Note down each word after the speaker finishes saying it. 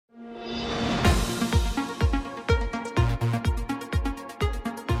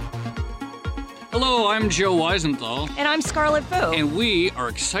Hello, I'm Joe Weisenthal. And I'm Scarlett Fu. And we are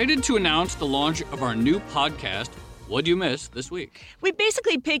excited to announce the launch of our new podcast, What'd You Miss This Week? We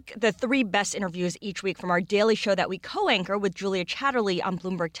basically pick the 3 best interviews each week from our daily show that we co-anchor with Julia Chatterley on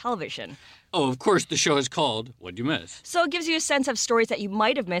Bloomberg Television. Oh, of course, the show is called What'd You Miss? So it gives you a sense of stories that you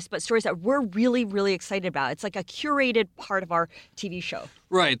might have missed, but stories that we're really, really excited about. It's like a curated part of our TV show.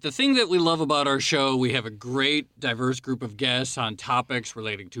 Right. The thing that we love about our show, we have a great, diverse group of guests on topics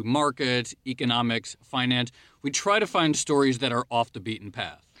relating to markets, economics, finance. We try to find stories that are off the beaten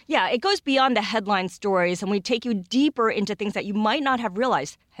path. Yeah, it goes beyond the headline stories, and we take you deeper into things that you might not have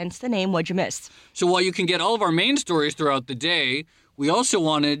realized, hence the name What'd You Miss? So while you can get all of our main stories throughout the day, we also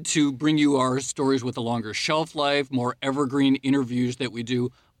wanted to bring you our stories with a longer shelf life, more evergreen interviews that we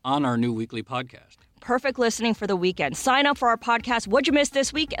do on our new weekly podcast. Perfect listening for the weekend. Sign up for our podcast, What'd You Miss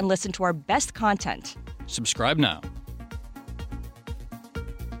This Week, and listen to our best content. Subscribe now.